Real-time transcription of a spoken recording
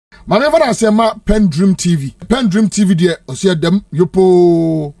Manever I say ma PENDREAM TV. PENDREAM TV there, or see them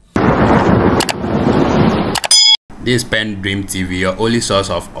yopo. This PENDREAM TV, your only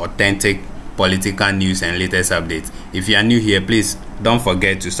source of authentic political news and latest updates. If you are new here, please don't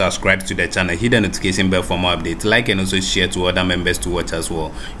forget to subscribe to the channel, hit the notification bell for more updates, like and also share to other members to watch as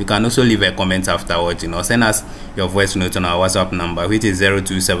well. You can also leave a comment after watching or send us your voice note on our WhatsApp number, which is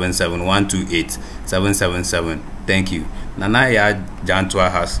 0277 128 777. Thank you. Nana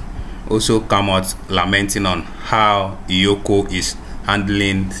Jantua has also come out lamenting on how Iyoko is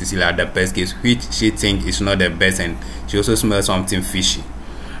handling Cecilia Dapaah's case, which she thinks is not the best, and she also smells something fishy.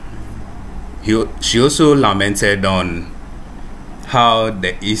 She also lamented on how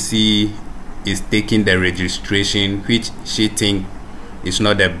the EC is taking the registration, which she thinks is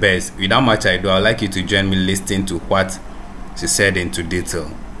not the best. Without much ado, I'd like you to join me listening to what she said into detail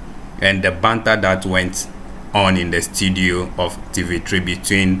and the banter that went on in the studio of TV3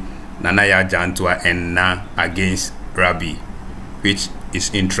 between Nanaya Jantua and Na against Rabi, which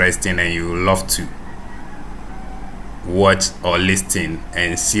is interesting, and you will love to watch or listen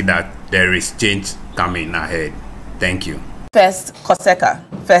and see that there is change coming ahead. Thank you. First Koseka,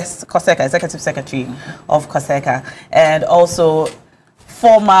 Executive Secretary of Koseka, and also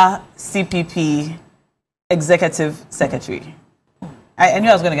former CPP Executive Secretary. I knew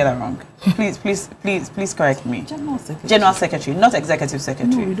I was going to get that wrong. Please correct me. General Secretary, not Executive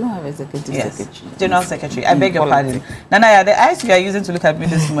Secretary. No, we don't have Executive Secretary. General Secretary. I beg your pardon. Nanaya, the eyes you are using to look at me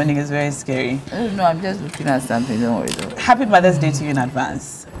this morning is very scary. No, I'm just looking at something. Don't worry. Happy Mother's Day to you in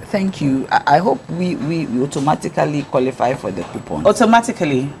advance. Thank you. I hope we automatically qualify for the coupon.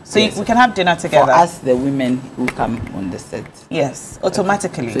 Automatically. So yes. We can have dinner together. For us, the women who come on the set. Yes,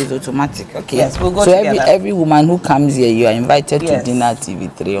 automatically. So it's automatic. Okay. Yes, we'll go together. So every woman who comes here, you are invited to dinner at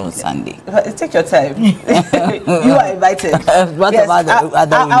TV3 on Sunday. Take your time. You are invited. What about the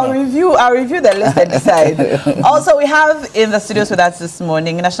other women? I'll review the list and decide. Also, we have in the studios with us this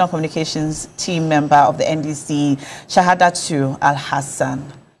morning National Communications team member of the NDC, Shahadatu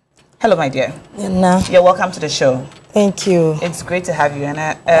Al-Hassan. Hello, my dear. You're welcome to the show. Thank you. It's great to have you, and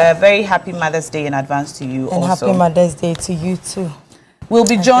a very happy Mother's Day in advance to you. And also. Happy Mother's Day to you too. We'll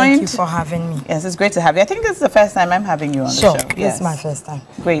be joined. Thank you for having me. Yes, it's great to have you. I think this is the first time I'm having you on the show. Sure, this is my first time.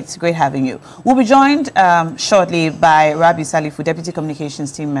 Great having you. We'll be joined shortly by Rabi Salifu, Deputy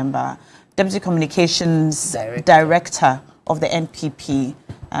Communications team member, Deputy Communications Director of the NPP.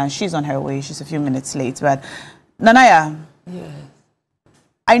 She's on her way. She's a few minutes late, but Nanaya. Yes.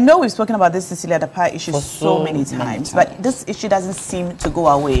 I know we've spoken about this Cecilia Dapaah issue so many times, but this issue doesn't seem to go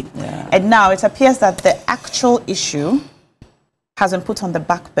away. Yeah. And now it appears that the actual issue has been put on the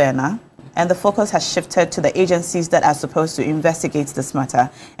back burner, and the focus has shifted to the agencies that are supposed to investigate this matter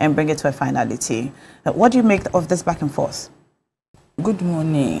and bring it to a finality. What do you make of this back and forth? Good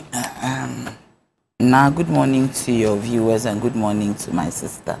morning. Good morning to your viewers, and good morning to my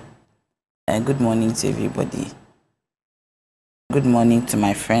sister. And good morning to everybody. Good morning to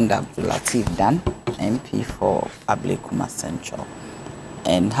my friend Abdulatif Dan, MP for Ablekuma Central.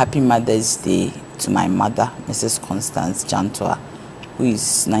 And happy Mother's Day to my mother, Mrs. Constance Jantua, who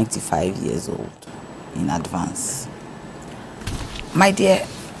is 95 years old, in advance. My dear,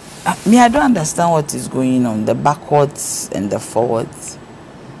 I don't understand what is going on, the backwards and the forwards.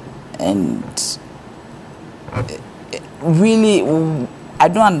 And really, I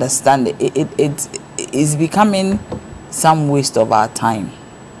don't understand. It is becoming some waste of our time.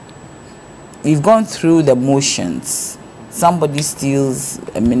 We've gone through the motions. Somebody steals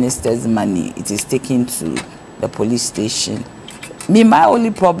a minister's money, it is taken to the police station. My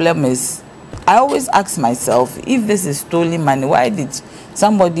only problem is, I always ask myself, if this is stolen money, why did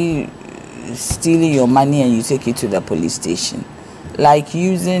somebody steal your money and you take it to the police station? Like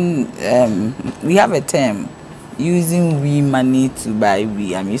using, we have a term, using we money to buy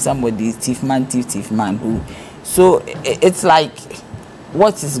we. I mean, somebody is thief man who. So it's like,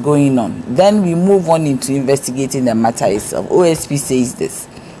 what is going on? Then we move on into investigating the matter itself. OSP says this,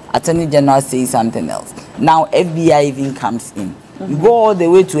 Attorney General says something else. Now FBI even comes in. You go all the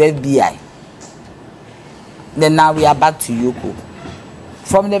way to FBI. Then now we are back to Yoko.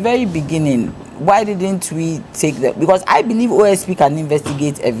 From the very beginning, why didn't we take that? Because I believe OSP can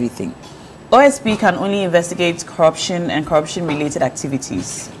investigate everything. OSP can only investigate corruption and corruption-related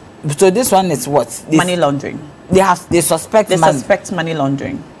activities. So this one is what? Money laundering. They suspect money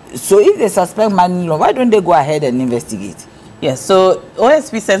laundering. So if they suspect money laundering, why don't they go ahead and investigate? Yes, so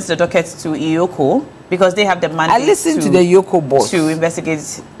OSP sends the docket to Iyoko because they have the mandate. I listened to the Iyoko boss to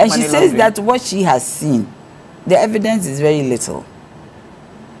investigate and she says that what she has seen, the evidence is very little.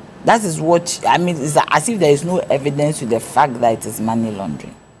 That is what, I mean, it's as if there is no evidence to the fact that it is money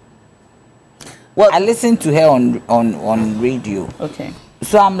laundering. Well, I listened to her on radio. Okay.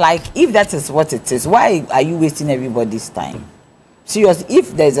 So I'm like, if that is what it is, why are you wasting everybody's time? Seriously,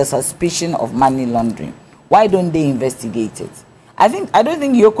 if there's a suspicion of money laundering, why don't they investigate it? I don't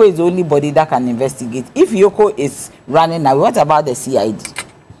think Yoko is the only body that can investigate. If Yoko is running away, what about the CID?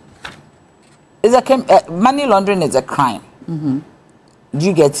 Money laundering is a crime. Do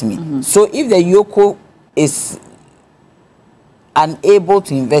you get me? So if the Yoko is unable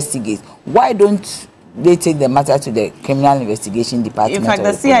to investigate, why don't they take the matter to the criminal investigation department? In fact,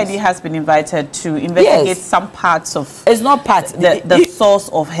 the CID has been invited to investigate some parts of. It's not parts. The source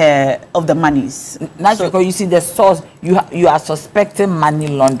of the monies. That's because you see the source. You are suspecting money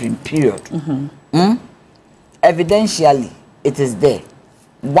laundering. Period. Evidentially, it is there.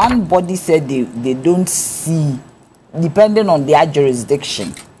 One body said they don't see, depending on their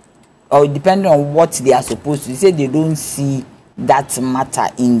jurisdiction, or depending on what they are supposed to. They say they don't see that matter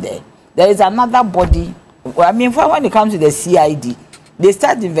in there. There is another body. I mean, when it comes to the CID, they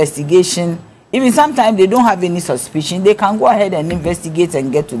start investigation. Even sometimes they don't have any suspicion. They can go ahead and investigate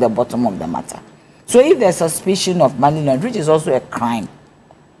and get to the bottom of the matter. So if there's suspicion of money laundering, which is also a crime,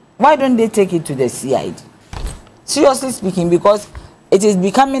 why don't they take it to the CID? Seriously speaking, because it is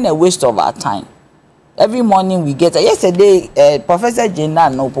becoming a waste of our time. Every morning we get. Yesterday, Professor Jena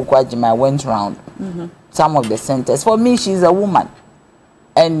Nopokwajima went around some of the centers. For me, she's a woman.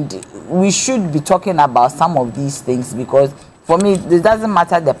 And we should be talking about some of these things, because for me, it doesn't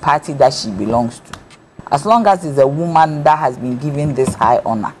matter the party that she belongs to. As long as it's a woman that has been given this high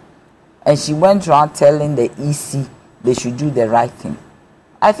honor. And she went around telling the EC they should do the right thing.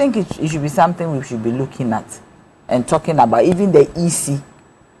 I think it should be something we should be looking at and talking about. Even the EC,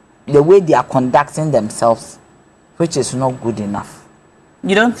 the way they are conducting themselves, which is not good enough.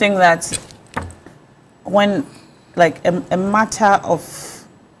 You don't think that when, like, a matter of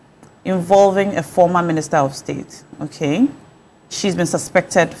involving a former minister of state, okay, she's been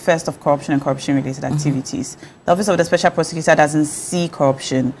suspected first of corruption and corruption-related activities. The Office of the Special Prosecutor doesn't see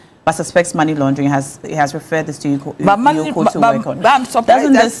corruption, but suspects money laundering. Has referred this to Yoko to work on. But I'm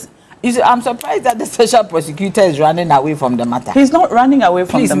surprised I'm surprised that the Special Prosecutor is running away from the matter. He's not running away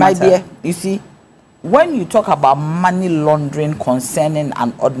from the matter. My dear, you see, when you talk about money laundering concerning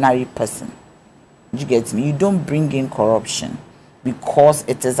an ordinary person, you get me, you don't bring in corruption because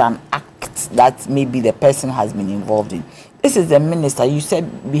it is an act that maybe the person has been involved in. This is a minister. You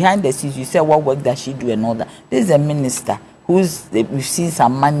said behind the scenes, you said what work does she do and all that. This is a minister we've seen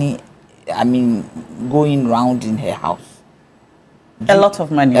some money, I mean, going round in her house. A lot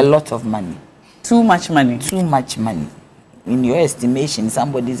of money. A lot of money. Too much money. Too much money. In your estimation,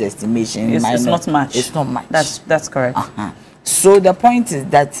 somebody's estimation, it's not much. It's not much. That's correct. So the point is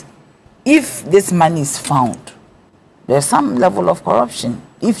that if this money is found, there's some level of corruption.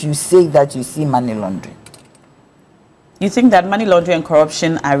 If you say that you see money laundering, you think that money laundering and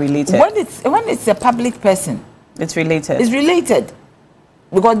corruption are related? When it's a public person, it's related. It's related,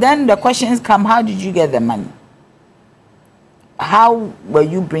 because then the questions come: how did you get the money? How were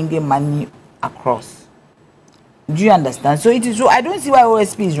you bringing money across? Do you understand? So it is. So I don't see why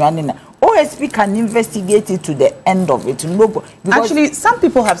OSP is running. OSP can investigate it to the end of it. Actually, some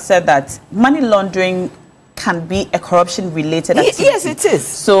people have said that money laundering can be a corruption-related activity. Yes, it is.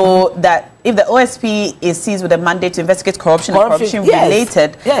 So that if the OSP is seized with a mandate to investigate corruption and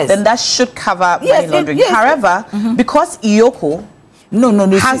corruption-related, then that should cover money laundering. However, because Iyoko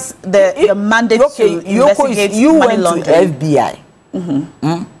has the mandate to investigate money laundering. FBI.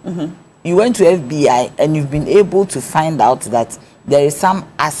 You went to FBI and you've been able to find out that there is some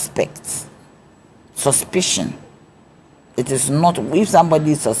aspects, suspicion. It is not, if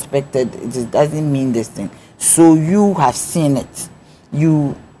somebody is suspected, it doesn't mean this thing. So you have seen it.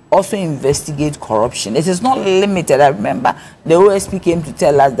 You also investigate corruption. It is not limited. I remember the OSP came to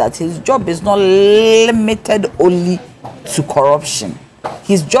tell us that his job is not limited only to corruption.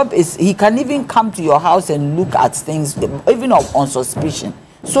 His job is, he can even come to your house and look at things, even on suspicion.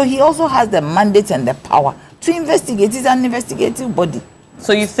 So he also has the mandate and the power to investigate. He's an investigative body.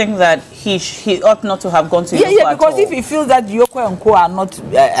 So you think that he ought not to have gone to Yoko because at all? If he feels that Yoko and Co are not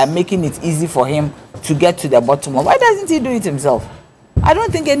making it easy for him to get to the bottom of, why doesn't he do it himself? I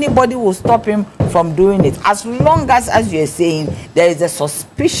don't think anybody will stop him from doing it, as long as you're saying there is a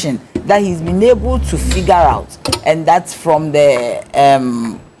suspicion that he's been able to figure out, and that's from the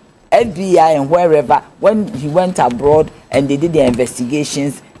FBI and wherever, when he went abroad and they did their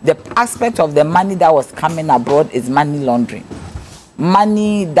investigations, the aspect of the money that was coming abroad is money laundering.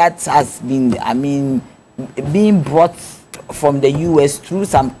 Money that has been, I mean, being brought from the US through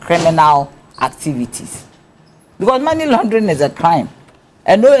some criminal activities. Because money laundering is a crime.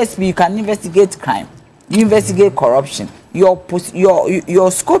 An OSP, you can investigate crime, you investigate corruption.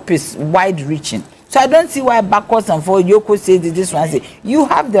 Your scope is wide-reaching. So I don't see why backwards and forwards Yoko says this one. Say you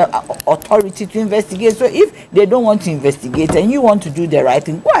have the authority to investigate. So if they don't want to investigate and you want to do the right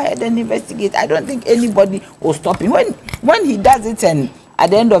thing, go ahead and investigate. I don't think anybody will stop him. When he does it, and at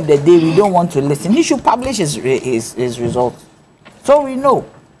the end of the day we don't want to listen, he should publish his results, so we know.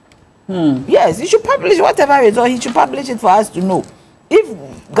 Yes, he should publish whatever result. He should publish it for us to know.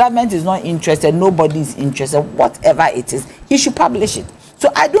 If government is not interested, nobody is interested, whatever it is, he should publish it. So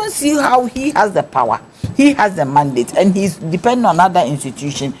I don't see how he has the power, he has the mandate, and he's depending on other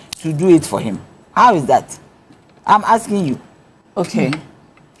institutions to do it for him. How is that? I'm asking you. Okay.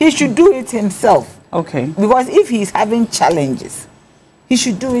 He should do it himself. Okay. Because if he's having challenges, he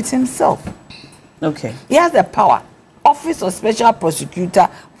should do it himself. Okay. He has the power. Office of Special Prosecutor,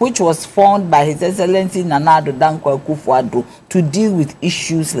 which was formed by His Excellency Nana Addo Dankwa Akufo-Addo to deal with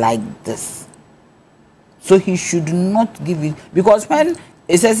issues like this. So he should not give it, because when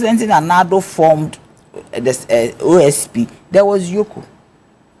His Excellency Nana Addo formed this OSP, there was Yoko.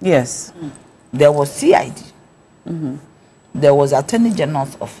 Yes. There was CID. There was Attorney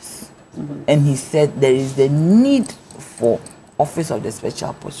General's office. And he said there is the need for Office of the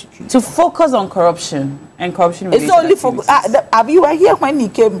Special Prosecutor to focus on corruption and corruption. It's only for Abi, you were here when he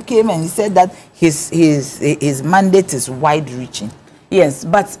came and he said that his mandate is wide-reaching. Yes,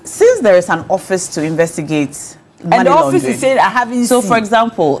 but since there is an office to investigate money and the office laundering, is saying I haven't so seen. for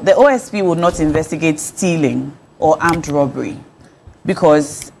example, the OSP would not investigate stealing or armed robbery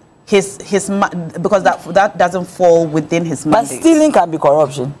because because that doesn't fall within his mandate. But stealing can be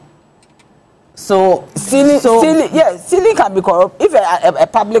corruption. So stealing can be corrupt if a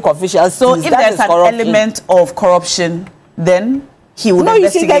public official steals. So if there's an element of corruption, then he would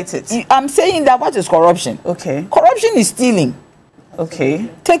investigate it. I'm saying that what is corruption? Okay. Corruption is stealing. Okay.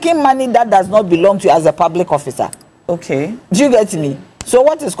 Taking money that does not belong to you as a public officer. Okay. Do you get me? So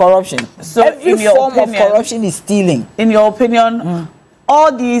what is corruption? So every form of corruption is stealing. In your opinion,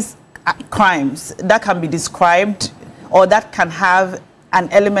 all these crimes that can be described or that can have an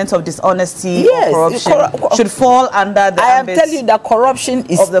element of dishonesty or corruption should fall under the ambit. I am telling you that corruption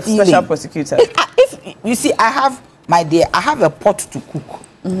is of the stealing. Special Prosecutor. If you see, I have a pot to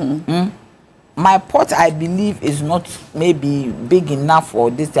cook. My pot, I believe, is not maybe big enough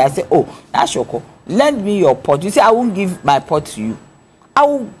for this. I say, oh, Nashoko, lend me your pot. You see, I won't give my pot to you. I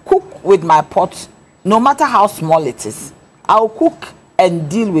will cook with my pot, no matter how small it is. I will cook and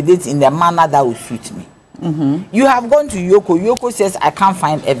deal with it in the manner that will suit me. You have gone to Yoko. Yoko says, I can't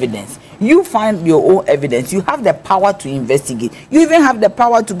find evidence. You find your own evidence. You have the power to investigate. You even have the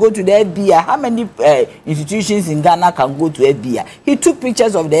power to go to the FBI. How many institutions in Ghana can go to FBI? He took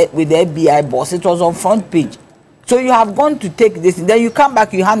pictures with the FBI boss. It was on front page. So you have gone to take this, and then you come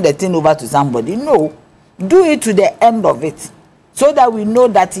back, you hand the thing over to somebody. No. Do it to the end of it, so that we know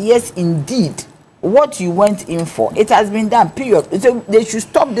that, yes, indeed, what you went in for, it has been done, period. So they should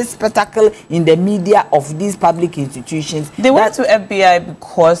stop this spectacle in the media of these public institutions. They went to FBI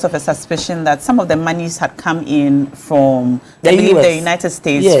because of a suspicion that some of the monies had come in from, I believe, the United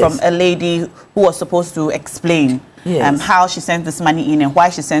States, from a lady who was supposed to explain how she sent this money in and why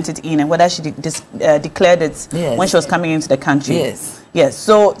she sent it in and whether she declared it when she was coming into the country. Yes.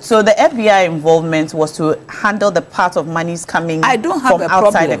 So the FBI involvement was to handle the part of monies coming from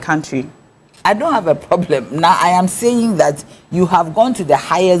outside the country. I don't have a problem. Now, I am saying that you have gone to the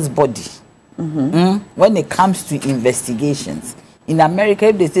highest body when it comes to investigations. In America,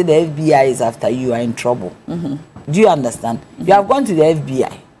 if they say the FBI is after you, you are in trouble. Do you understand? You have gone to the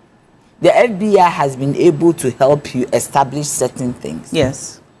FBI. The FBI has been able to help you establish certain things.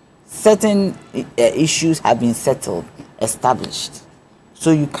 Yes. Certain issues have been settled, established. So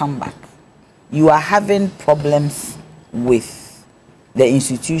you come back. You are having problems with the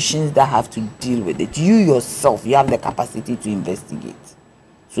institutions that have to deal with it. You yourself, you have the capacity to investigate.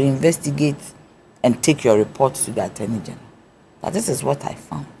 So investigate and take your report to the Attorney General. Now, this is what I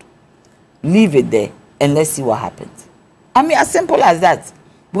found. Leave it there and let's see what happens. I mean, as simple as that.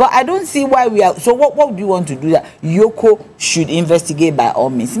 Because I don't see why we are... So what do you want to do that? Yoko should investigate by all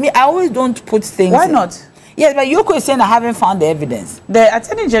means. Me, I always don't put things... Why not? Yes, but Yoko is saying I haven't found the evidence. The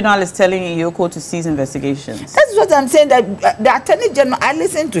Attorney General is telling Yoko to cease investigations. That's what I'm saying, that the Attorney General, I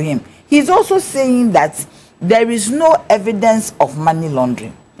listened to him. He's also saying that there is no evidence of money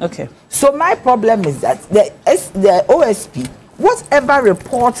laundering. Okay. So my problem is that the OSP, whatever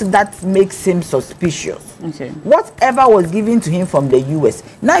report that makes him suspicious, whatever was given to him from the US,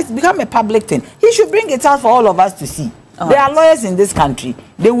 now it's become a public thing. He should bring it out for all of us to see. There are lawyers in this country.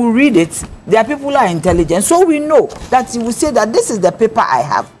 They will read it. Their people are intelligent. So we know that you will say that this is the paper I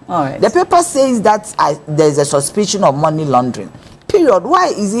have. All right. The paper says that there's a suspicion of money laundering. Period. Why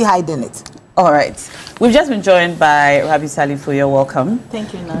is he hiding it? All right. We've just been joined by Rabi Salifu. You're welcome.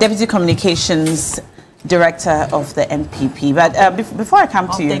 Thank you, Nana. Deputy Communications Director of the NPP. But before I come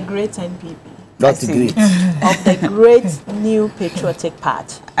to you... Of the great NPP. That's great. Of the great new patriotic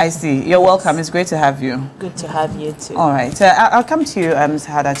party. I see. You're welcome. It's great to have you. Good to have you too. All right. I'll come to you, Ms.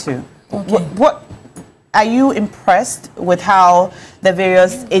 Hada, too. Okay. What are you impressed with how the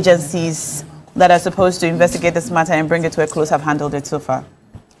various agencies that are supposed to investigate this matter and bring it to a close have handled it so far?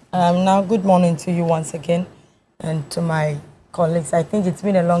 Now, good morning to you once again and to my colleagues. I think it's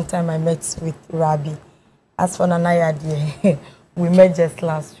been a long time I met with Rabi. As for Nanaya, we met just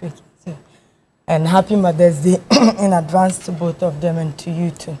last week. Too. And happy Mother's Day in advance to both of them and to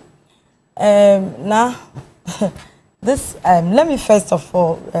you too. Now, let me first of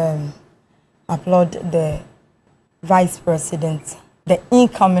all applaud the Vice President, the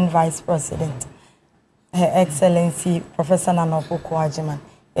incoming Vice President, Her Excellency Professor Nana Akufo-Addo.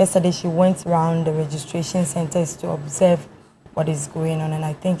 Yesterday, she went around the registration centers to observe what is going on, and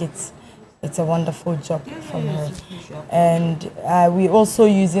I think it's a wonderful job from her. And we're also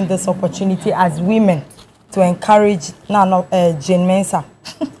using this opportunity as women to encourage Jane Mensah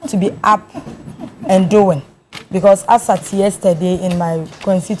to be up and doing. Because as at yesterday in my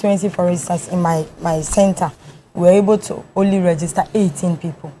constituency, for instance, in my center, we were able to only register 18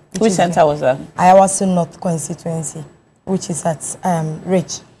 people. Which center was that? Ayawaso North constituency, which is at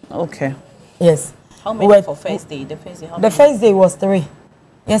Rich. Okay. Yes. How many for first day? The first day, how many? The first day was 3.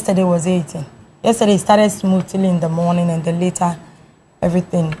 Yesterday was 18. Yesterday it started smoothly in the morning, and then later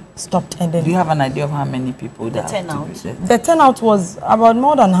everything stopped. And then Do you have an idea of how many people The that turnout. the turnout was about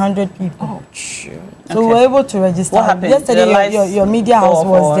more than 100 people. Oh, sure. So we were able to register. What happened? Yesterday, The lights your media house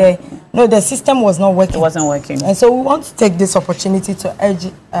was off or- there. No, the system was not working. It wasn't working. And so we want to take this opportunity to urge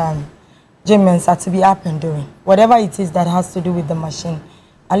Jane Mensah to be up and doing. Whatever it is that has to do with the machine,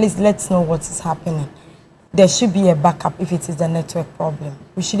 at least let's know what is happening. There should be a backup if it is the network problem.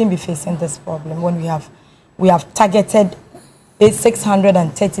 We shouldn't be facing this problem when we have targeted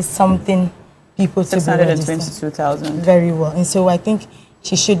 630 something people to be registered. 622,000. Very well. And so I think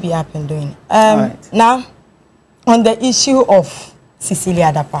she should be up and doing. All right. Now, on the issue of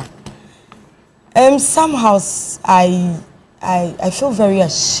Cecilia Dapaah, somehow I feel very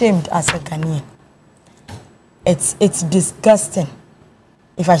ashamed as a Ghanaian. It's disgusting,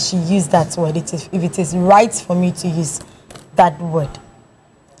 if I should use that word, if it is right for me to use that word.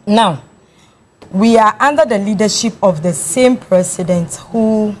 Now, we are under the leadership of the same president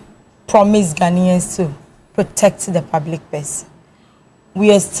who promised Ghanaians to protect the public purse.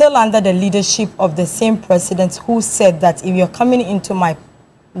 We are still under the leadership of the same president who said that if you're coming into my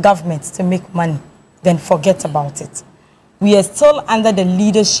government to make money, then forget about it. We are still under the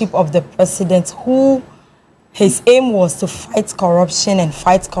leadership of the president who his aim was to fight corruption and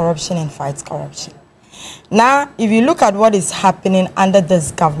fight corruption and fight corruption. Now, if you look at what is happening under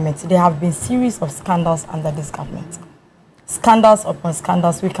this government, there have been series of scandals under this government. Scandals upon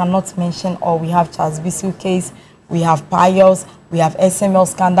scandals. We cannot mention all. We have Charles Bisu case, we have Pius, we have SML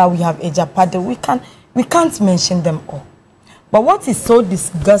scandal, we have Ejapade. We can't mention them all. But what is so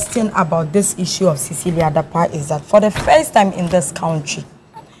disgusting about this issue of Cecilia Dapaah is that for the first time in this country,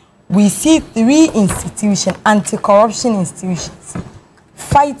 we see 3 institutions, anti-corruption institutions,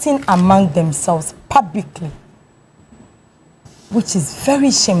 fighting among themselves publicly, which is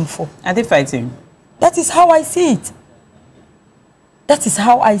very shameful. Are they fighting? That is how I see it. That is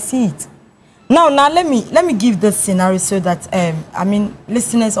how I see it. Now let me give this scenario so that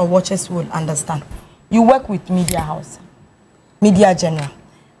listeners or watchers will understand. You work with Media House, Media General.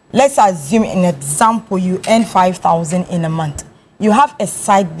 Let's assume an example, you earn 5,000 in a month. You have a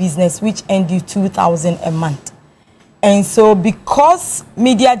side business which earns you 2,000 a month. And so because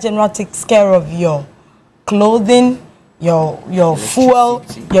Media General takes care of your clothing, your fuel,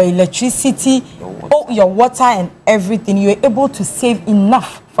 your electricity, your water and everything, you're able to save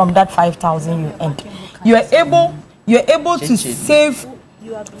enough from that 5,000 you earn. You're able to save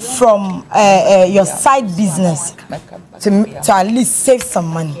from your side business to at least save some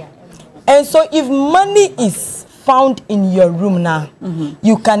money. And so if money is found in your room now,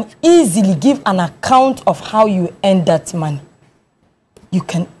 you can easily give an account of how you earn that money. You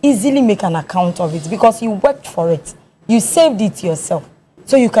can easily make an account of it because you worked for it. You saved it yourself.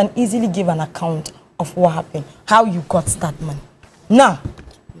 So you can easily give an account of what happened, how you got that money. Now,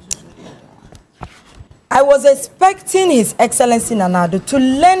 I was expecting His Excellency Nana Addo to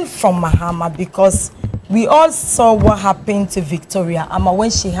learn from Mahama because We all saw what happened to Victoria Ama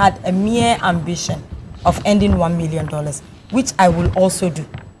when she had a mere ambition of ending $1 million, which I will also do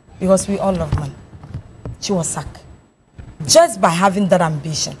because we all love money. She was sacked. Just by having that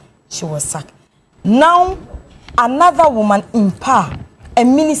ambition, she was sacked. Now, another woman in power, a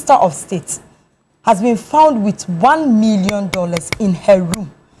minister of state, has been found with $1 million in her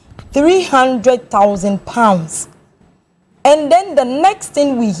room, £300,000. And then the next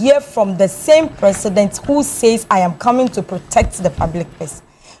thing we hear from the same president who says, I am coming to protect the public purse.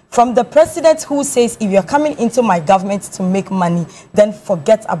 From the president who says, if you're coming into my government to make money, then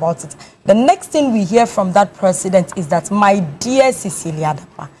forget about it. The next thing we hear from that president is that, my dear Cecilia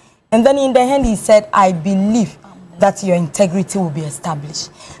Dapaah. And then in the end, he said, I believe that your integrity will be established.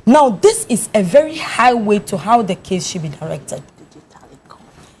 Now, this is a very high way to how the case should be directed.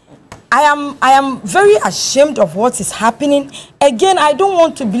 I am very ashamed of what is happening. Again, I don't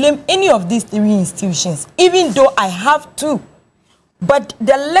want to blame any of these three institutions, even though I have to. But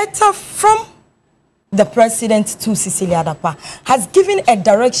the letter from the president to Cecilia Dapaah has given a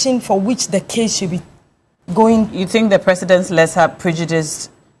direction for which the case should be going. You think the president's letter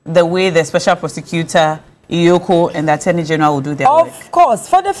prejudiced the way the special prosecutor, Iyoko, and the attorney general will do their work? Of course.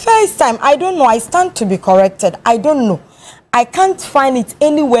 For the first time, I don't know. I stand to be corrected. I don't know. I can't find it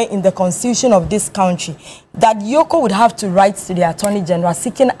anywhere in the constitution of this country that Yoko would have to write to the Attorney General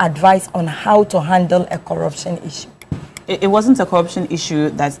seeking advice on how to handle a corruption issue. It wasn't a corruption issue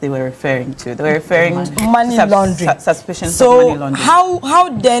that they were referring to. They were referring to money laundering. Suspicions of money laundering. So how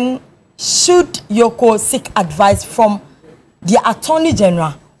then should Yoko seek advice from the Attorney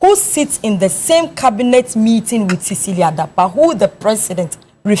General, who sits in the same cabinet meeting with Cecilia Dapaah, who the president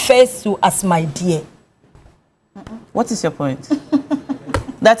refers to as my dear? What is your point?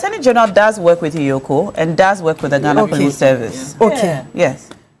 The Attorney General does work with Iyoko and does work with the Ghana Police Service. Okay. Yes.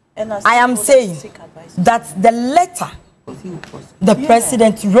 And I am saying that the letter the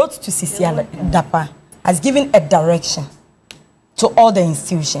president wrote to Cecilia Dapaah has given a direction to all the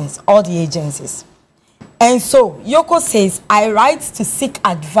institutions, all the agencies. And so Yoko says, I write to seek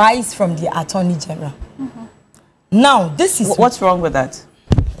advice from the Attorney General. Now, this is... What's wrong with that?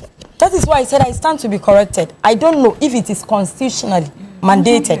 That is why I said I stand to be corrected. I don't know if it is constitutionally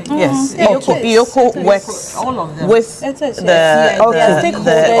mandated. Yes. Iyoko works with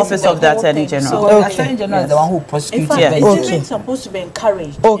the Office of the Attorney General. So the Attorney General is the one who prosecutes. In fact, it's even supposed to be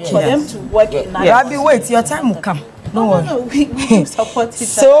encouraged for them to work in that. Rabi, wait, your time will come. No, we support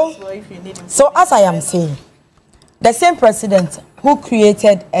each other if you need. So as I am saying, the same president who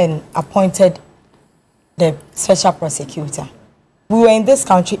created and appointed the special prosecutor, we were in this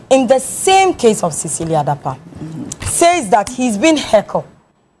country in the same case of Cecilia Dapaah, says that he's been heckled.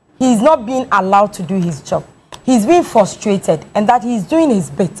 He's not being allowed to do his job. He's being frustrated and that he's doing his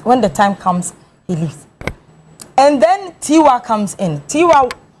bit. When the time comes, he leaves. And then Tiwa comes in.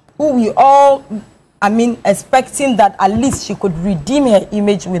 Tiwa, who we all, expecting that at least she could redeem her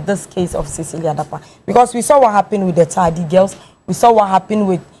image with this case of Cecilia Dapaah. Because we saw what happened with the Tardy girls. We saw what happened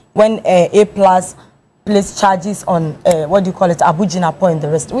with when A+ placed charges on, Abu Jinapo and the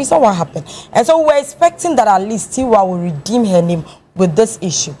rest. We saw what happened. And so we're expecting that at least Tiwa will redeem her name with this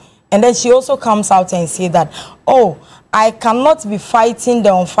issue. And then she also comes out and say that, oh, I cannot be fighting the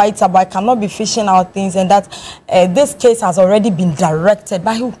unfightable, I cannot be fishing out things, and that this case has already been directed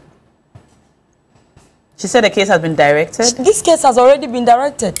by who? She said the case has been directed? This case has already been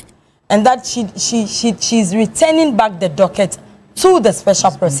directed. And that she's returning back the docket to the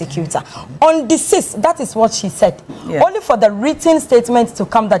special prosecutor. On the 6th, that is what she said. Yeah. Only for the written statement to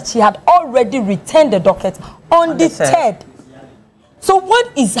come that she had already returned the docket on the 3rd. So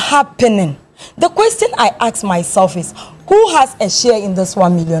what is happening? The question I ask myself is, who has a share in this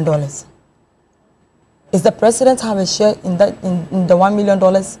 $1 million? Is the president have a share in the $1 million?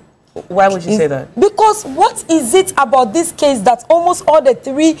 Why would you say that? Because what is it about this case that almost all the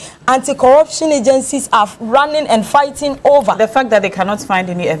 3 anti-corruption agencies are running and fighting over? The fact that they cannot find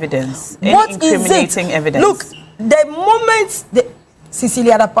any evidence, what any incriminating evidence. Look, the moment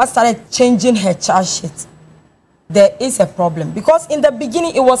Cecilia Dapaah started changing her charge sheet, there is a problem. Because in the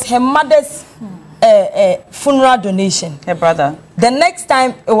beginning, it was her mother's funeral donation. Her brother. The next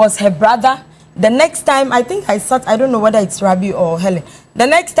time, it was her brother. The next time, I think I don't know whether it's Rabi or Helen. The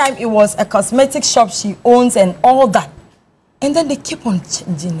next time, it was a cosmetic shop she owns and all that. And then they keep on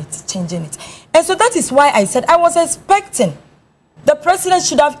changing it. And so that is why I said I was expecting the president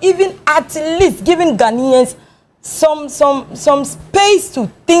should have even at least given Ghanaians some space to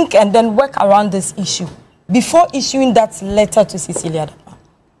think and then work around this issue before issuing that letter to Cecilia Dapaah.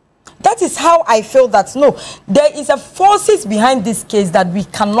 That is how I feel that no, there is a forces behind this case that we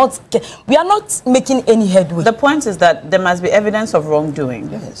cannot get. We are not making any headway. The point is that there must be evidence of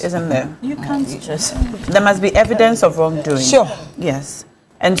wrongdoing, isn't there? You can't just... There must be evidence of wrongdoing. Sure. Yes.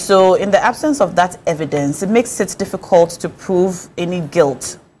 And so in the absence of that evidence, it makes it difficult to prove any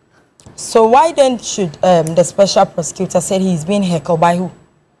guilt. So why then should the special prosecutor say he's being heckled by who?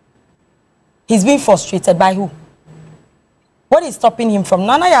 He's being frustrated by who? What is stopping him from?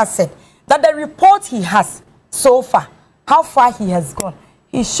 Nanaya said that the report he has so far, how far he has gone,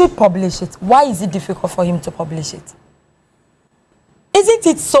 he should publish it. Why is it difficult for him to publish it? Isn't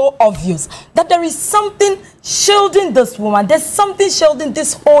it so obvious that there is something shielding this woman? There's something shielding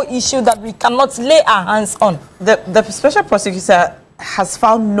this whole issue that we cannot lay our hands on. The special prosecutor has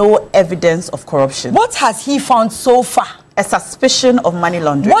found no evidence of corruption. What has he found so far? A suspicion of money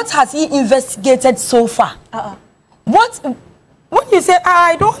laundering. What has he investigated so far? What? When you say,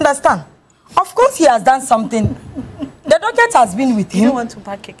 I don't understand. Of course he has done something. The docket has been with him. You don't want to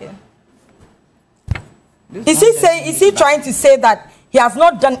back again. Is he trying to say that he has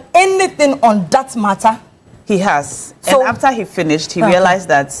not done anything on that matter? He has. So, and after he finished, he realized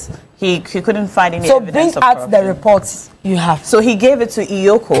that he couldn't find any evidence of corruption. So bring out the reports you have. So he gave it to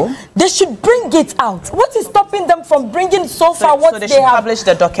Iyoko. They should bring it out. What is stopping them from bringing so far what they they should have? Publish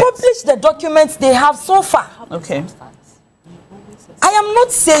the docket. Publish the documents they have so far. Okay. I am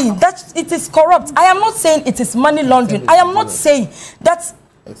not saying that it is corrupt. I am not saying it is money laundering. I am not saying that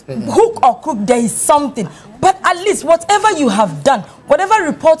hook or crook there is something. But at least whatever you have done, whatever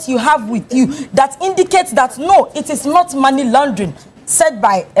reports you have with you that indicates that no, it is not money laundering, said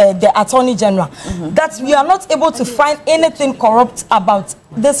by the Attorney General, that we are not able to find anything corrupt about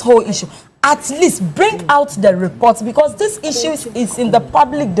this whole issue. At least bring out the reports, because this issue is in the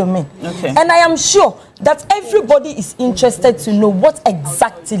public domain. Okay. And I am sure that everybody is interested to know what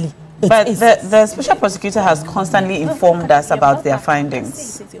exactly it is. The special prosecutor has constantly informed us about their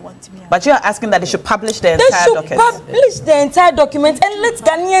findings. But you are asking that they should publish the entire document. They should publish the entire document and let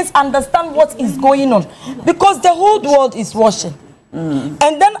Ghanaians understand what is going on, because the whole world is watching. And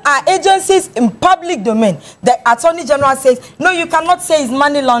then our agencies in public domain, the Attorney General says, no, you cannot say it's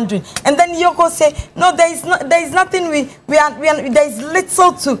money laundering. And then Yoko say, no, there is nothing, there is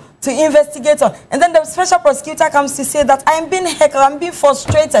little to investigate on. And then the special prosecutor comes to say that I am being heckled, I'm being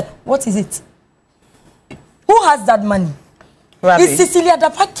frustrated. What is it? Who has that money? Rabi. Is Cecilia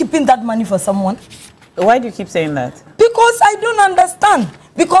Dapaah keeping that money for someone? Why do you keep saying that? Because I don't understand.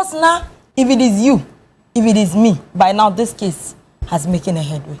 Because now, if it is you, if it is me, by now this case has making a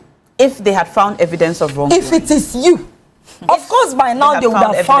headway. If they had found evidence of wrongdoing. If it is you, of course by now they would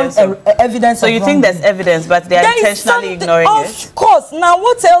have found evidence of wrongdoing. So you think there's evidence, but they are intentionally ignoring it? Of course. Now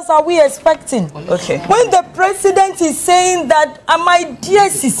what else are we expecting? Okay. When the president is saying that, my dear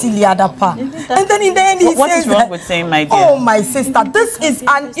Cecilia Dapaah, and then in the end he says, what is wrong with saying my dear? Oh my sister, this is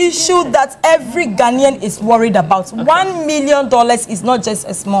an issue that every Ghanaian is worried about. Okay. $1 million is not just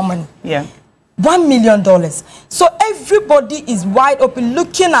a small money. Yeah. $1 million. So everybody is wide open,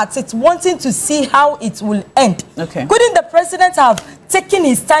 looking at it, wanting to see how it will end. Okay. Couldn't the president have taken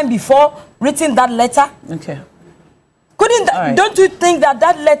his time before writing that letter? Okay. Couldn't don't you think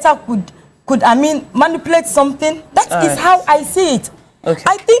that letter could manipulate something? That is how I see it. Okay.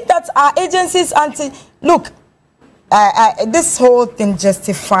 I think that our agencies look, this whole thing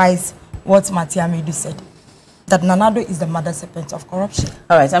justifies what Matiamedu said, that Nanado is the mother serpent of corruption.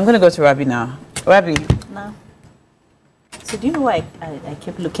 All right, I'm going to go to Rabi now. Rabi. Now, so do you know why I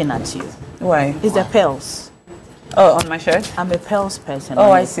keep looking at you? Why? It's the pearls. Oh, on my shirt? I'm a pearls person. Oh,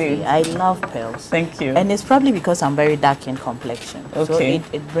 honestly. I see. I love pearls. Thank you. And it's probably because I'm very dark in complexion. Okay.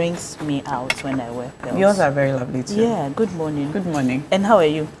 So it brings me out when I wear pearls. Yours are very lovely too. Yeah, good morning. Good morning. And how are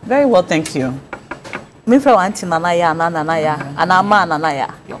you? Very well, thank you. Me from Auntie Nanaya, Nanaya, and Ama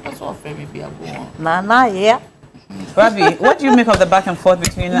Nanaya. Nanaya. Rabi, what do you make of the back and forth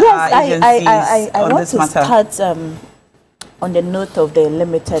between our agencies on this matter? I want to start on the note of the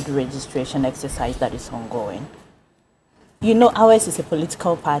limited registration exercise that is ongoing. You know, ours is a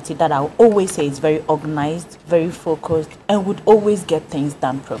political party that I always say is very organized, very focused, and would always get things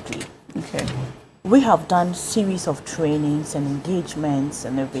done properly. Okay. We have done series of trainings and engagements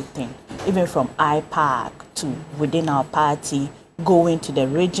and everything, even from IPAC to within our party, going to the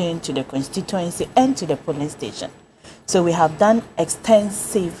region, to the constituency, and to the polling station. So we have done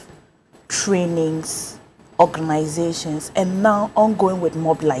extensive trainings, organizations, and now ongoing with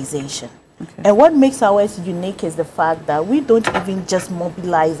mobilization. Okay. And what makes ours unique is the fact that we don't even just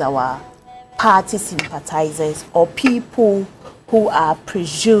mobilize our party sympathizers or people who are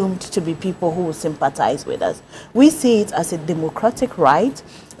presumed to be people who sympathize with us. We see it as a democratic right,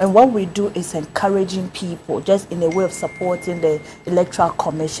 And what we do is encouraging people, just in a way of supporting the Electoral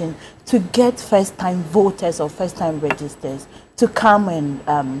Commission, to get first-time voters or first-time registers to come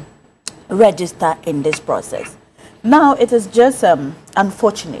and register in this process. Now, it is just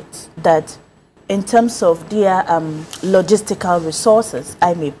unfortunate that in terms of their logistical resources,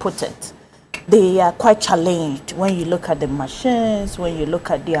 I may put it, they are quite challenged when you look at the machines, when you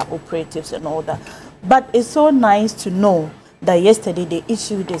look at their operatives and all that. But it's so nice to know that yesterday they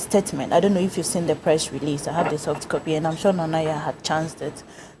issued a statement. I don't know if you've seen the press release. I have the soft copy, and I'm sure Nanaya had chanced it.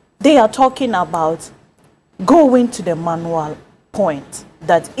 They are talking about going to the manual point,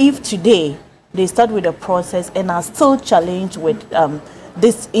 that if today they start with the process and are still challenged with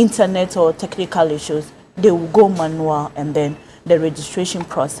this internet or technical issues, they will go manual, and then the registration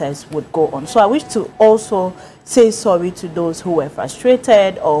process would go on. So I wish to also say sorry to those who were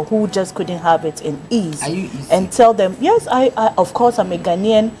frustrated or who just couldn't have it in ease. And tell them, yes, I of course, I'm a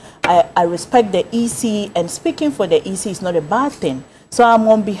Ghanaian. I respect the EC, and speaking for the EC is not a bad thing. So I'm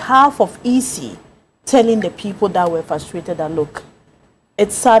on behalf of EC telling the people that were frustrated that, look,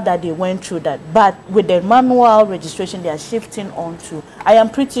 it's sad that they went through that, but with the manual registration they are shifting on to, I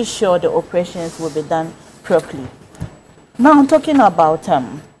am pretty sure the operations will be done properly. Now I'm talking about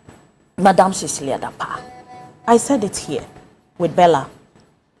Madam Cecilia Dapaah. I said it here with Bella,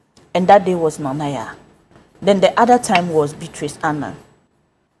 and that day was Nanaya. Then the other time was Beatrice Anna.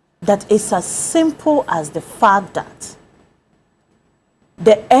 That is as simple as the fact that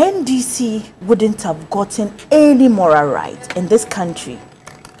the NDC wouldn't have gotten any moral right in this country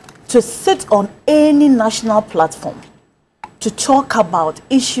to sit on any national platform to talk about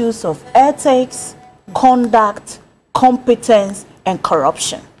issues of ethics, conduct, competence, and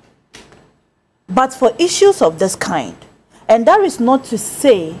corruption. But for issues of this kind, and that is not to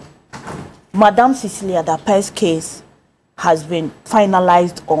say Madam Cecilia Dapaah's case has been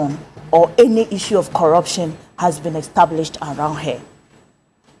finalized on, or any issue of corruption has been established around her.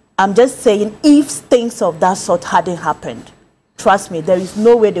 I'm just saying, if things of that sort hadn't happened, trust me, there is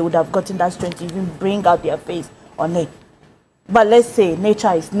no way they would have gotten that strength to even bring out their face on it. But let's say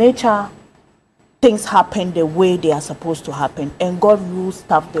nature is nature. Things happen the way they are supposed to happen, and God rules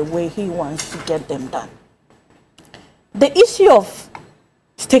stuff the way He wants to get them done. The issue of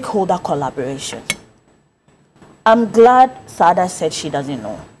stakeholder collaboration, I'm glad Saga said she doesn't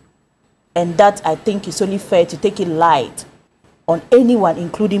know, and that I think it's only fair to take it light on anyone,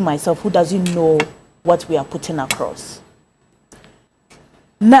 including myself, who doesn't know what we are putting across.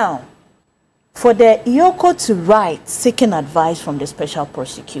 Now, for the IOCO to write seeking advice from the special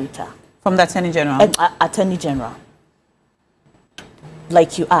prosecutor, from the Attorney General. Attorney General.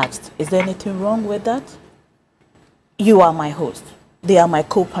 Like you asked, is there anything wrong with that? You are my host. They are my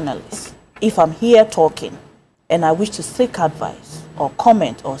co-panelists. If I'm here talking and I wish to seek advice or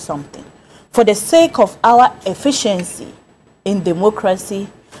comment or something, for the sake of our efficiency in democracy,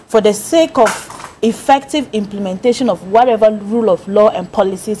 for the sake of effective implementation of whatever rule of law and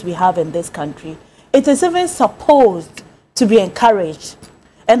policies we have in this country, it is even supposed to be encouraged.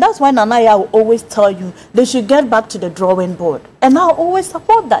 And that's why Nanaya will always tell you they should get back to the drawing board. And I'll always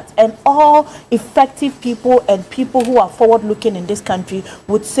support that. And all effective people and people who are forward-looking in this country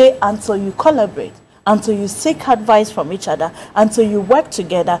would say, until you collaborate, until you seek advice from each other, until you work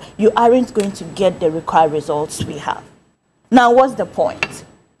together, you aren't going to get the required results we have. Now, what's the point?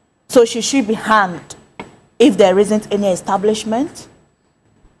 So should she be hanged if there isn't any establishment?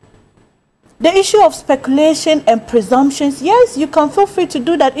 The issue of speculation and presumptions, yes, you can feel free to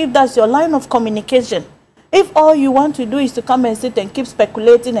do that if that's your line of communication. If all you want to do is to come and sit and keep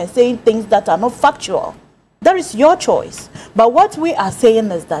speculating and saying things that are not factual, that is your choice. But what we are saying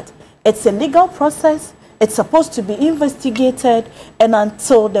is that it's a legal process, it's supposed to be investigated, and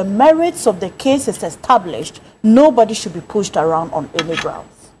until the merits of the case is established, nobody should be pushed around on any grounds.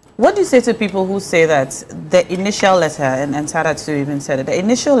 What do you say to people who say that the initial letter, and Sada too even said it, the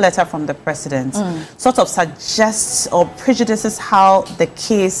initial letter from the president sort of suggests or prejudices how the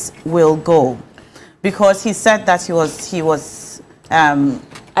case will go? Because he said that he was certain.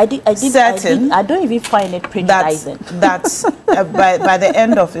 I don't even find it prejudicing. That by the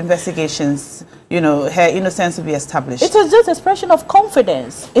end of investigations, you know, her innocence will be established. It was just expression of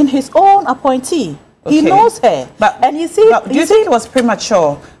confidence in his own appointee. Okay. He knows her. And you see, do you think it was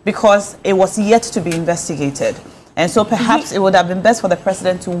premature because it was yet to be investigated? And so perhaps it would have been best for the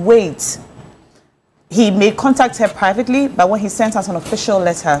president to wait. He may contact her privately, but when he sent us an official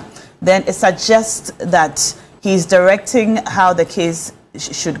letter, then it suggests that he's directing how the case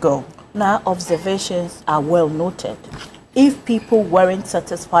should go. Now, observations are well noted. If people weren't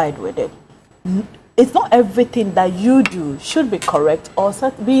satisfied with it, it's not everything that you do should be correct or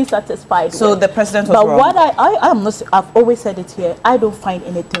being satisfied So with. the president was but wrong. what I'm not, I've always said it here, I don't find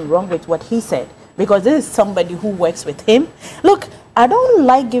anything wrong with what he said, because this is somebody who works with him. Look, I don't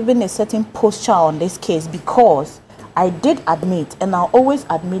like giving a certain posture on this case, because I did admit, and I'll always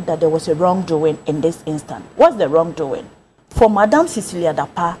admit, that there was a wrongdoing in this instance. What's the wrongdoing? For Madam Cecilia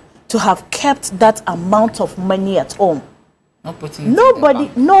Dapaah to have kept that amount of money at home.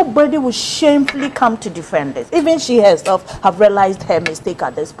 Nobody will shamefully come to defend this. Even she herself have realized her mistake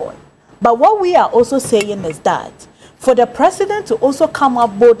at this point. But what we are also saying is that for the president to also come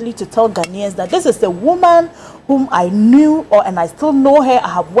up boldly to tell Ghanaians that this is a woman whom I knew, and I still know her, I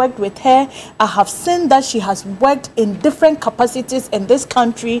have worked with her, I have seen that she has worked in different capacities in this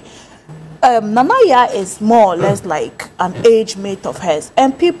country. Nanaya is more or less like an age mate of hers,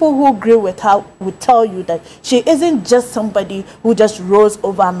 and people who agree with her would tell you that she isn't just somebody who just rose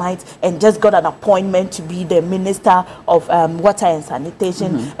overnight and just got an appointment to be the minister of water and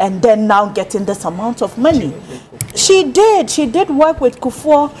sanitation, and then now getting this amount of money. She did work with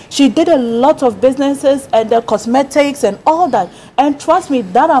Kufuor. She did a lot of businesses and the cosmetics and all that, and trust me,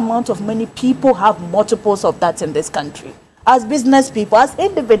 that amount of money, people have multiples of that in this country. As business people, as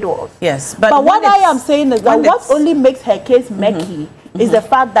individuals. Yes, but what I am saying is that what only makes her case murky is the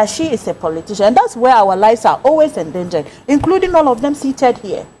fact that she is a politician. And that's where our lives are always endangered, including all of them seated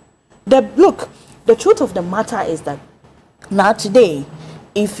here. Look, the truth of the matter is that now today,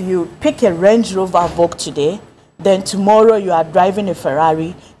 if you pick a Range Rover Vogue today, then tomorrow you are driving a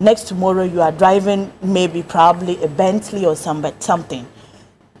Ferrari, next tomorrow you are driving maybe probably a Bentley or something.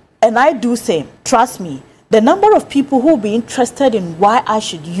 And I do say, trust me, the number of people who will be interested in why I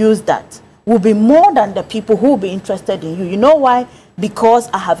should use that will be more than the people who will be interested in you. You know why? Because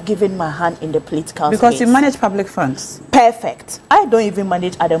I have given my hand in the political space. Because you manage public funds. Perfect. I don't even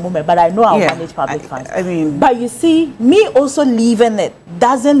manage at the moment, but I know I'll manage public funds. I mean... But you see, me also leaving it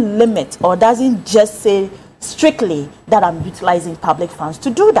doesn't limit or doesn't just say strictly that I'm utilizing public funds to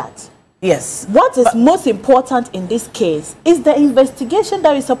do that. Yes. What is most important in this case is the investigation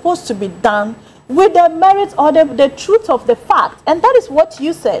that is supposed to be done with the merits or the truth of the fact. And that is what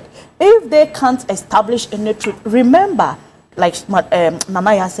you said. If they can't establish any truth, remember, like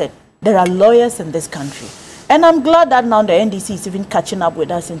Nanaya said, there are lawyers in this country. And I'm glad that now the NDC is even catching up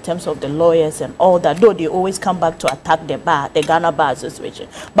with us in terms of the lawyers and all that, though they always come back to attack the Ghana Bar Association.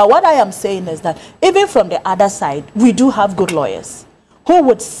 But what I am saying is that even from the other side, we do have good lawyers who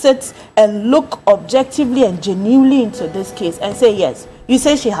would sit and look objectively and genuinely into this case and say, yes, you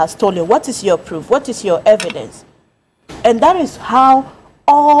say she has stolen. What is your proof? What is your evidence? And that is how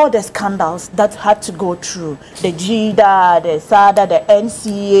all the scandals that had to go through, the GIDA, the Saga, the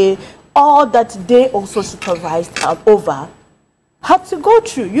NCA, all that they also supervised over, had to go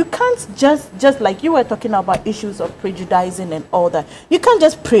through. You can't just like you were talking about issues of prejudicing and all that. You can't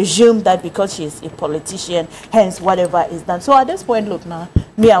just presume that because she's a politician, hence whatever is done. So at this point, look now,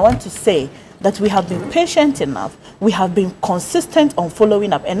 I want to say that we have been patient enough. We have been consistent on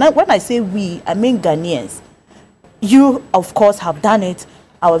following up. And when I say we, I mean Ghanaians. You, of course, have done it.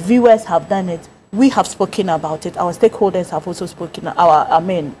 Our viewers have done it. We have spoken about it. Our stakeholders have also spoken.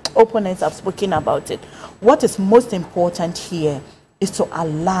 Opponents have spoken about it. What is most important here is to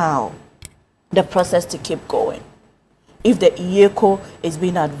allow the process to keep going. If the IECO is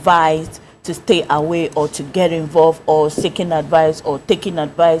being advised to stay away or to get involved or seeking advice or taking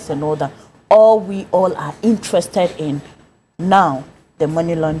advice and all that, all we all are interested in now, the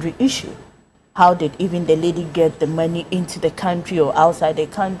money laundering issue. How did even the lady get the money into the country or outside the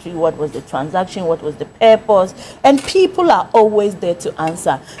country? What was the transaction? What was the purpose? And people are always there to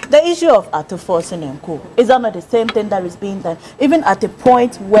answer. The issue of Atoforcing and Co. Is that not the same thing that is being done? Even at the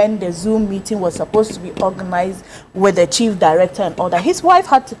point when the Zoom meeting was supposed to be organized with the chief director and all that, his wife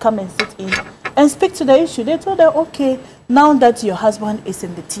had to come and sit in and speak to the issue. They told her, okay, now that your husband is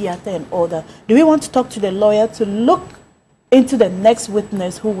in the theater and all that, do we want to talk to the lawyer to look into the next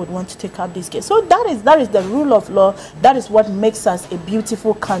witness who would want to take up this case? So that is the rule of law. That is what makes us a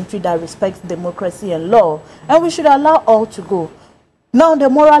beautiful country that respects democracy and law. And we should allow all to go. Now the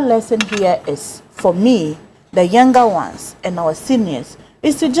moral lesson here is, for me, the younger ones and our seniors,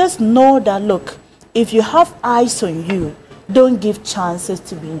 is to just know that, look, if you have eyes on you, don't give chances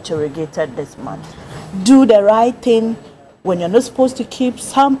to be interrogated this month. Do the right thing. When you're not supposed to keep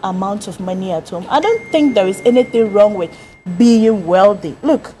some amount of money at home, I don't think there is anything wrong with being wealthy.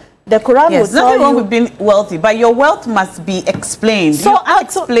 Look, the Quran will tell nothing wrong with being wealthy, but your wealth must be explained. So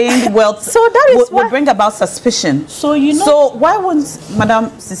unexplained wealth so that is will bring about suspicion. So you know. So why won't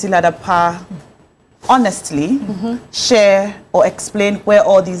Madam Cecilia Dapaah honestly share or explain where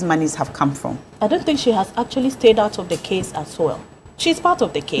all these monies have come from? I don't think she has actually stayed out of the case as well. She's part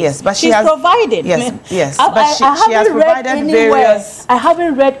of the case. Yes, but she's provided. Yes, yes. But she has provided various. I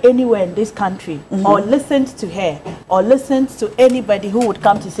haven't read anywhere in this country or listened to her or listened to anybody who would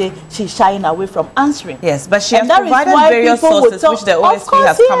come to say she's shying away from answering. Yes, but she has provided various sources which the OSP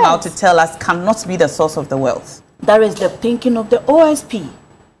has come out to tell us cannot be the source of the wealth. That is the thinking of the OSP.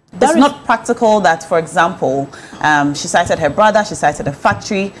 It's not practical that, for example, she cited her brother, she cited a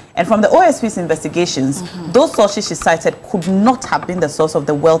factory, and from the OSP's investigations, those sources she cited could not have been the source of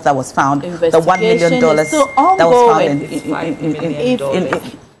the wealth that was found, the $1 million that was found in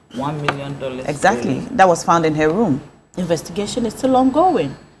 $1 million. Exactly, that was found in her room. Investigation is still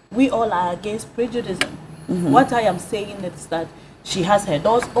ongoing. We all are against prejudice. What I am saying is that she has her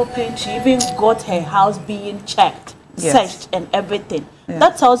doors open, she even got her house being checked, searched and everything.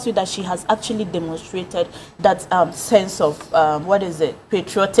 That tells you that she has actually demonstrated that sense of,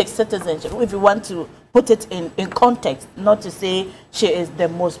 patriotic citizenship, if you want to put it in context, not to say she is the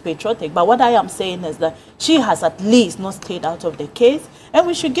most patriotic. But what I am saying is that she has at least not stayed out of the case, and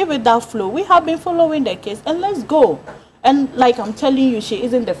we should give it that flow. We have been following the case, and let's go. And like I'm telling you, she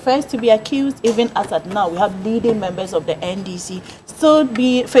isn't the first to be accused. Even as at now, we have leading members of the NDC still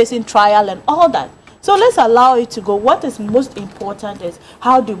be facing trial and all that. So let's allow it to go. What is most important is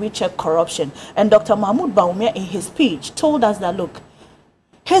how do we check corruption? And Dr. Mahmoud Bawumia in his speech told us that, look,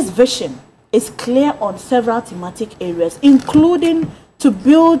 his vision is clear on several thematic areas, including to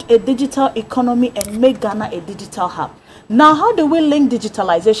build a digital economy and make Ghana a digital hub. Now, how do we link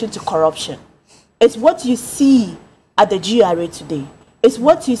digitalization to corruption? It's what you see at the GRA today. It's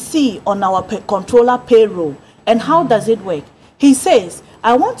what you see on our controller payroll. And how does it work? He says,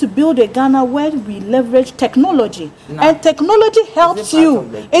 I want to build a Ghana where we leverage technology. And technology helps you.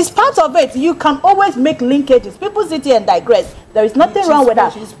 It's part of it. You can always make linkages. People sit here and digress. There is nothing wrong with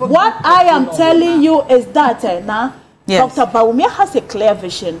that. What I am telling you is that Dr. Bawumia has a clear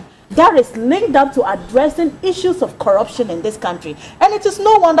vision that is linked up to addressing issues of corruption in this country. And it is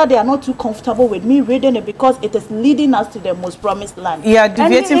no wonder they are not too comfortable with me reading it, because it is leading us to the most promised land. You are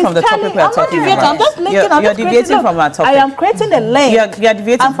deviating from the topic we are talking about. I'm just linking. You're deviating from our topic. I am creating a link. You are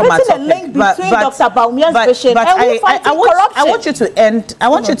deviating from our topic. I'm creating a link between Dr. Bawumia's vision and we fighting corruption. I want you to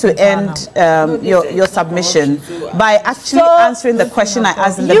end your submission by actually answering the question I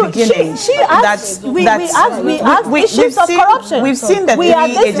asked in the beginning. We asked issues of corruption. We've seen that three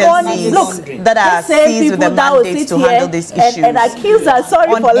agencies that are seized with the mandate to handle these issues. And accuse us,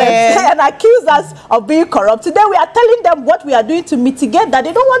 and accuse us of being corrupt. Today we are telling them what we are doing to mitigate that.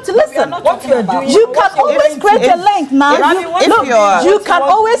 They don't want to listen. You can always create a link now. You can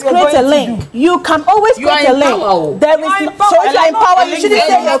always create a link. You can always create a link. There is so if you are in power, you shouldn't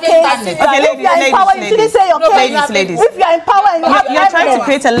say your case. If you are in power, you shouldn't say your case. Ladies. If you are in power and you have you're trying to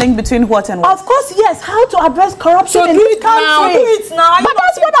create a link between what and what? Of course, yes. How to address corruption in this country. But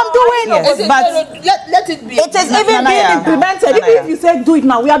that's what I'm doing. Yes, but let it be. It is even being implemented. Even if you say do it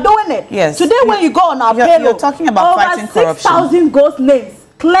now, we are doing it. Yes. Today when you go on our payroll, you're talking about fighting corruption. Over 6,000 ghost names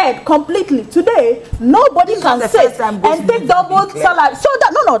cleared completely. Today, nobody can sit and take double salary. So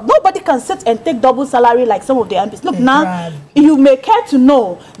that nobody can sit and take double salary like some of the MPs. Look, now you may care to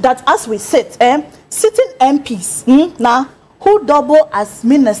know that as we sit, sitting MPs now who double as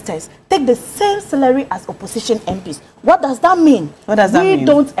ministers take the same salary as opposition MPs. What does that mean? What does that mean? We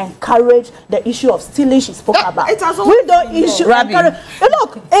don't encourage the issue of stealing she spoke about. We don't encourage.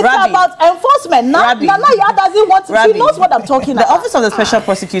 Look, it's about enforcement. Nana Yah doesn't want to. She knows what I'm talking about. The Office of the Special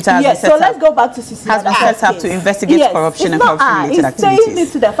Prosecutor has been set so let's go back to Cecilia. Has been set up to investigate corruption and corruption-related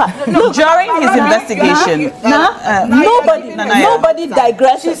activities. To the fact. During his investigation, nobody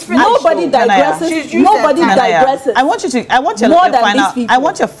digresses. Nobody digresses. Nobody digresses. I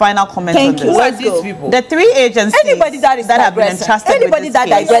want your final comment on this. Thank you. Let's go. The three agencies that have been entrusted anybody with that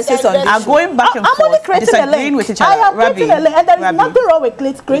digresses on are going back and forth, disagreeing with each other. I am creating a link, and there is nothing wrong with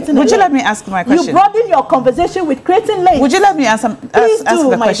creating a link. Would you let me ask my question? You broaden your conversation with creating links. Would you let me ask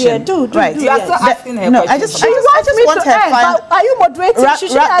the question? Do. Right. You are still asking her no, question. I just want her final. Are you moderating?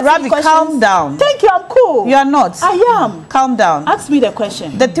 Rabi, calm down. Thank you. I'm cool. You are not. I am. Calm down. Ask me the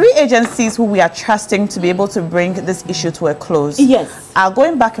question. The three agencies who we are trusting to be able to bring this issue to a close, yes, are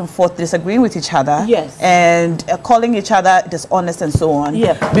going back and forth, disagreeing with each other, yes, and calling each other dishonest and so on,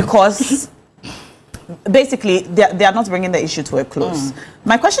 because basically they are not bringing the issue to a close.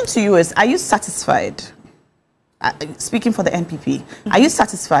 My question to you is, are you satisfied, speaking for the NPP, are you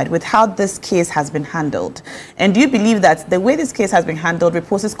satisfied with how this case has been handled? And do you believe that the way this case has been handled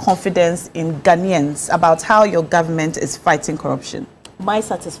reposes confidence in Ghanaians about how your government is fighting corruption? my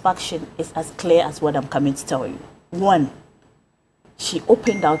satisfaction is as clear as what I'm coming to tell you. One, she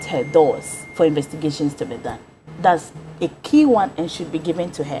opened out her doors for investigations to be done. That's a key one and should be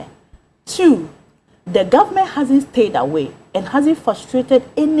given to her. Two, the government hasn't stayed away and hasn't frustrated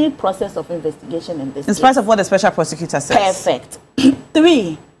any process of investigation in this case. In spite of what the special prosecutor says. Perfect.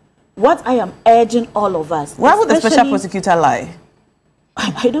 Three, what I am urging all of us. Why would the special prosecutor lie?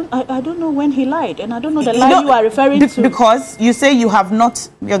 I don't know when he lied, and I don't know the lie you are referring to. Because you say you have not,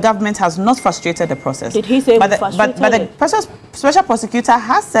 your government has not frustrated the process. Did he say but frustrated? But the special prosecutor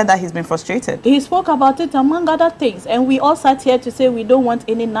has said that he's been frustrated. He spoke about it among other things, and we all sat here to say we don't want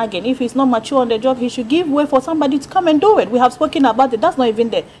any nagging. If he's not mature on the job, he should give way for somebody to come and do it. We have spoken about it. That's not even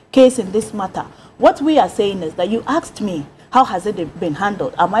the case in this matter. What we are saying is that you asked me, how has it been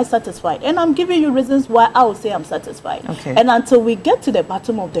handled? Am I satisfied? And I'm giving you reasons why I would say I'm satisfied. Okay. And until we get to the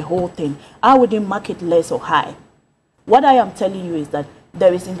bottom of the whole thing, I wouldn't mark it less or high. What I am telling you is that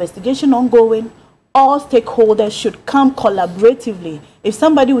there is investigation ongoing. All stakeholders should come collaboratively. If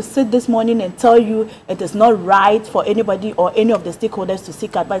somebody will sit this morning and tell you it is not right for anybody or any of the stakeholders to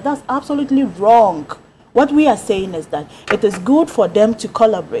seek advice, that's absolutely wrong. What we are saying is that it is good for them to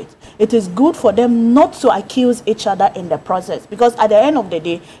collaborate. It is good for them not to accuse each other in the process, because at the end of the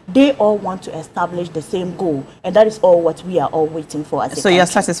day, they all want to establish the same goal, and that is all what we are all waiting for as a country. You're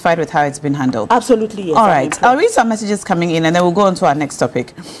satisfied with how it's been handled? Absolutely, yes. All right. I'll read some messages coming in, and then we'll go on to our next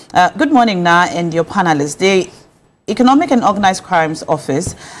topic. Good morning, Na, and your panelists. The Economic and Organized Crimes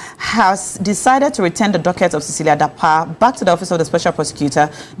Office has decided to return the docket of Cecilia Dapaah back to the Office of the Special Prosecutor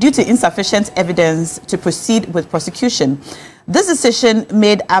due to insufficient evidence to proceed with prosecution. This decision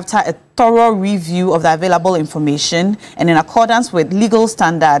made after a thorough review of the available information and in accordance with legal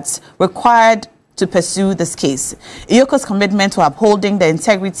standards required to pursue this case. IOCO's commitment to upholding the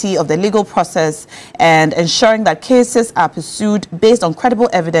integrity of the legal process and ensuring that cases are pursued based on credible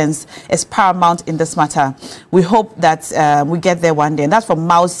evidence is paramount in this matter. We hope that we get there one day. And that's from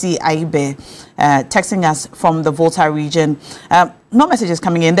Mausi Aibe, texting us from the Volta region. No messages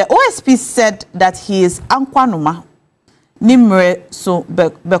coming in. The OSP said that he is Ankwanuma Nimre so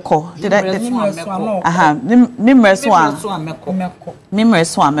beko. Did I? Nimre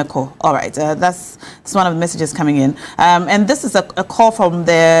Swameko. All right, that's one of the messages coming in. And this is a call from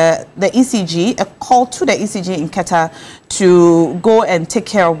the ECG, a call to the ECG in Keta to go and take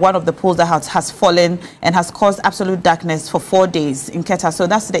care of one of the poles that has fallen and has caused absolute darkness for 4 days in Keta. So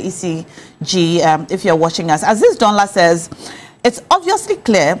that's the ECG. If you're watching us, Aziz Donla says, it's obviously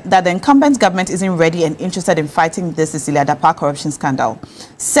clear that the incumbent government isn't ready and interested in fighting this Cecilia Dapaah corruption scandal.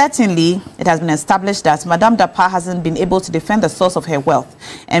 Certainly, it has been established that Madame Dapaah hasn't been able to defend the source of her wealth.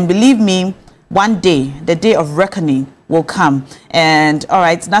 And believe me, one day, the day of reckoning will come. And all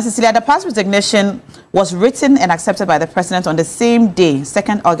right, now Cecilia Dapaah's resignation was written and accepted by the president on the same day,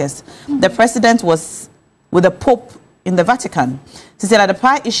 2nd August. The president was with the Pope in the Vatican. Cecilia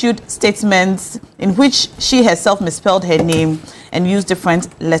Dapaah issued statements in which she herself misspelled her name and used different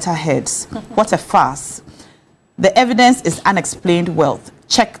letterheads. What a farce. The evidence is unexplained wealth.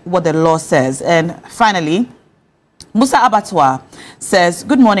 Check what the law says. And finally, Musa Abattoir says,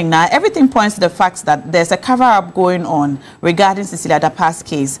 good morning now. Everything points to the fact that there's a cover-up going on regarding Cecilia Dapaah's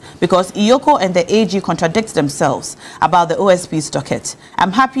case because IOCO and the AG contradict themselves about the OSP's docket.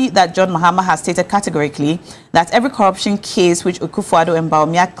 I'm happy that John Mahama has stated categorically that every corruption case which Akufo-Addo and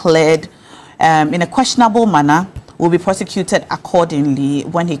Bawumia cleared in a questionable manner will be prosecuted accordingly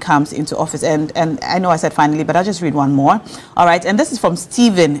when he comes into office. And I know I said finally, but I'll just read one more. All right, and this is from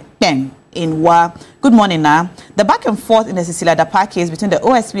Stephen Peng in Wa. Good morning, now. The back and forth in the Cecilia Dapaah case between the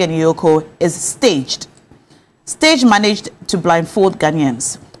OSP and IOCO is staged. Stage managed to blindfold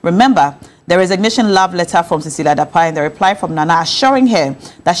Ghanaians. Remember, the resignation love letter from Cecilia Dapaah and the reply from Nana assuring her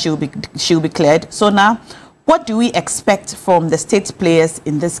that she will be cleared. So now, what do we expect from the state players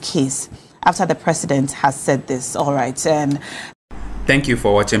in this case after the president has said this? All right, and thank you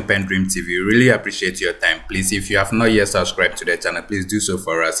for watching PENDREAM TV. Really appreciate your time. Please, if you have not yet subscribed to the channel, please do so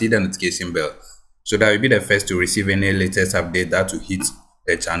for us. Hit the notification bell so that you'll be the first to receive any latest update that will hit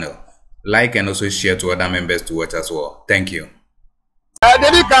the channel. Like and also share to other members to watch as well. Thank you. I'm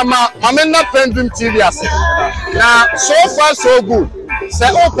not PENDREAM TV. Now, so far so good. Say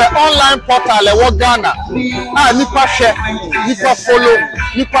open online portal e wo Ghana. Nipa share, nipa follow,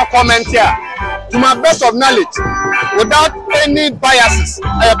 nipa comment here. To my best of knowledge, without any biases,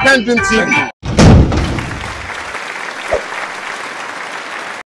 PENDREAM TV.